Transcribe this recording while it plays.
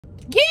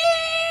Yeehaw!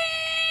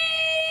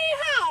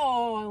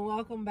 And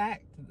welcome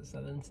back to the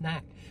Southern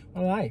Snack.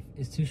 My life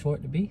is too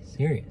short to be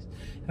serious.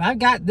 If I've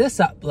got this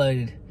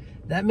uploaded,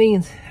 that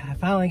means I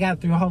finally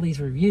got through all these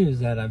reviews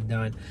that I've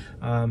done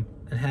and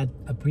had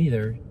a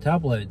breather to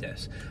upload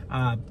this.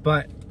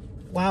 But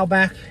a while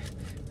back,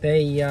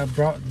 they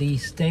brought the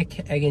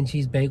steak, egg, and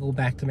cheese bagel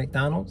back to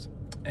McDonald's,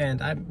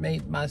 and I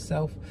made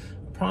myself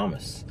a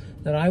promise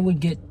that I would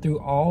get through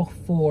all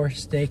 4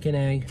 steak,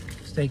 egg,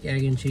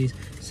 and cheese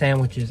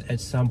sandwiches at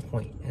some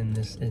point in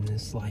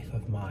this life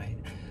of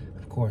mine.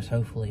 Of course,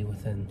 hopefully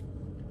within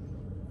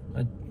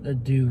a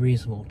due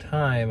reasonable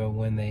time of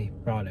when they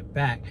brought it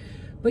back.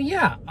 But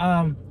yeah,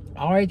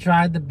 already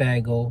tried the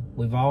bagel.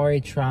 We've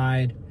already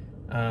tried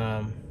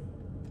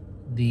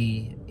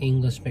the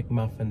English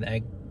McMuffin, the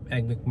egg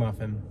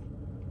McMuffin.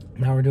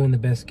 Now we're doing the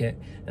biscuit.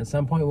 At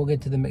some point we'll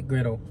get to the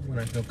McGriddle when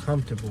I feel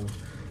comfortable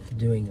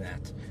doing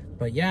that.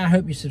 But yeah, I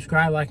hope you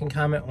subscribe, like, and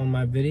comment on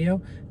my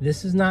video.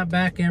 This is not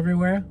back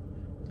everywhere.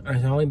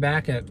 It's only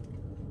back at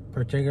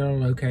particular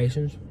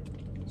locations.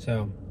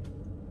 So,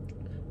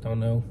 don't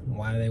know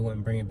why they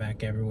wouldn't bring it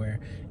back everywhere.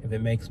 If it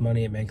makes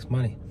money, it makes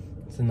money.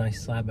 It's a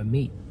nice slab of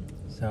meat.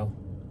 So,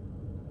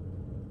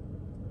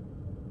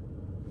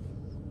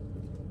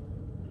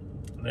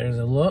 there's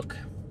a look.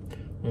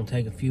 We'll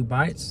take a few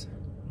bites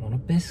on a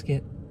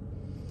biscuit.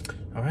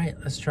 All right,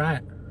 let's try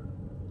it.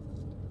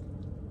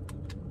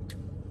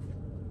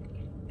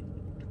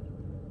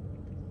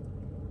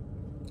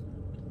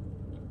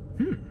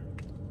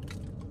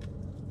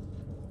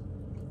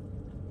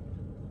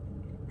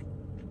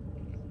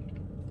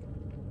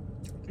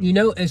 You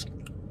know, it's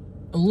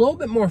a little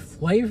bit more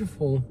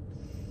flavorful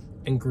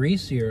and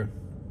greasier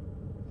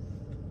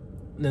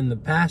than the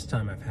past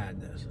time I've had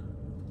this.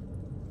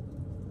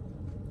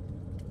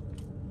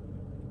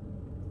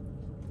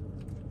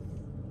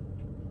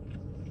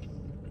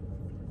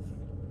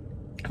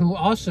 I will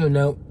also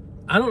note,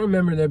 I don't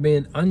remember there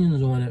being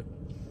onions on it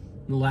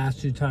the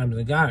last 2 times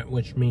I got it,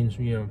 which means,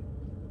 you know,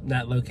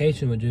 that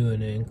location was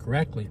doing it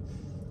incorrectly.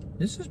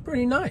 This is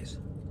pretty nice.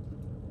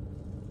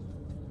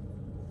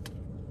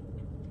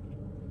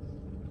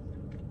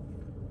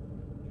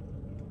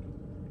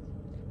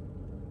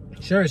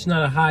 Sure, it's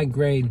not a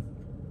high-grade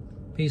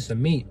piece of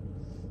meat,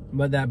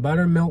 but that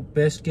buttermilk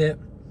biscuit,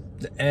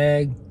 the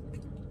egg,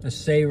 the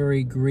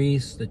savory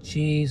grease, the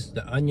cheese,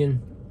 the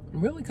onion, it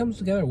really comes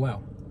together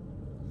well.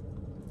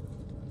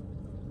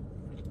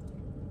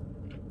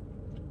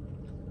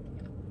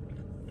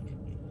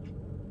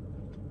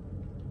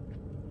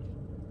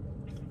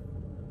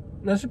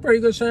 That's a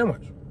pretty good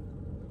sandwich.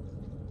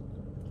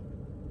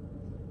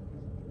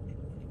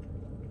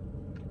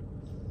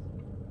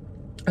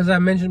 As I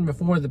mentioned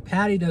before, the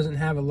patty doesn't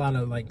have a lot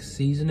of like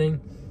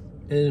seasoning.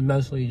 It is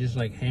mostly just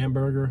like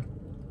hamburger.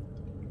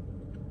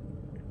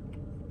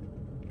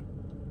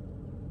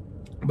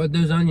 But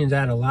those onions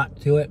add a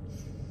lot to it.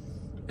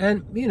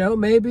 And, you know,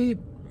 maybe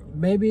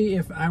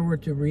if I were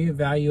to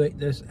reevaluate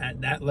this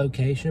at that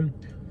location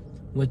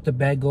with the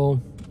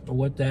bagel or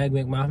with the egg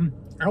McMuffin,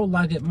 I would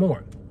like it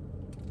more.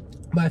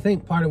 But I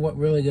think part of what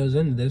really goes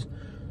into this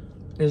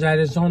is that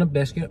it's on a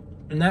biscuit,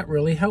 and that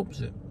really helps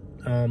it.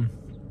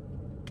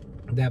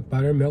 That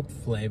buttermilk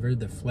flavor,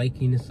 the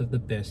flakiness of the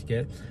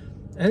biscuit,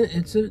 and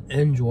it's an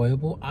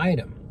enjoyable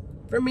item.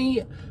 For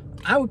me,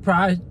 I would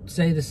probably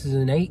say this is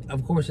an 8.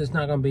 Of course, it's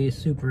not going to be a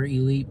super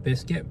elite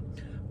biscuit,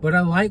 but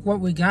I like what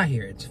we got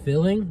here. It's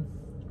filling.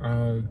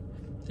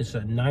 It's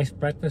a nice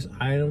breakfast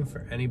item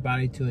for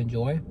anybody to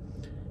enjoy.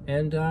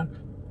 And,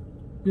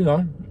 you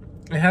know,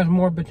 it has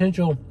more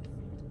potential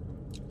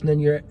than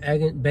your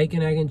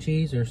bacon, egg, and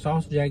cheese, or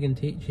sausage, egg, and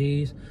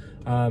cheese.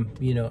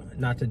 You know,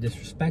 not to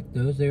disrespect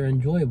those, they're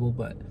enjoyable,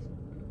 but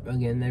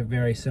again, they're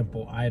very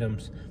simple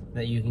items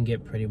that you can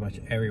get pretty much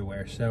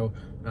everywhere. So,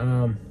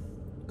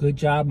 good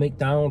job,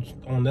 McDonald's,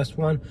 on this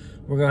one.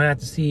 We're gonna have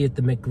to see if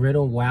the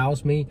McGriddle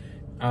wows me.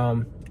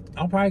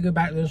 I'll probably go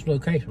back to this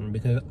location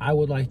because I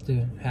would like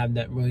to have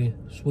that really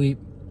sweet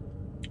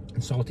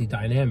and salty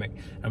dynamic.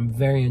 I'm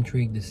very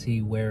intrigued to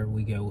see where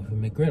we go with the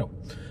McGriddle.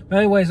 But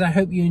anyways, I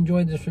hope you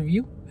enjoyed this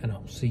review, and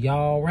I'll see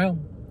y'all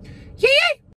around. Yeah!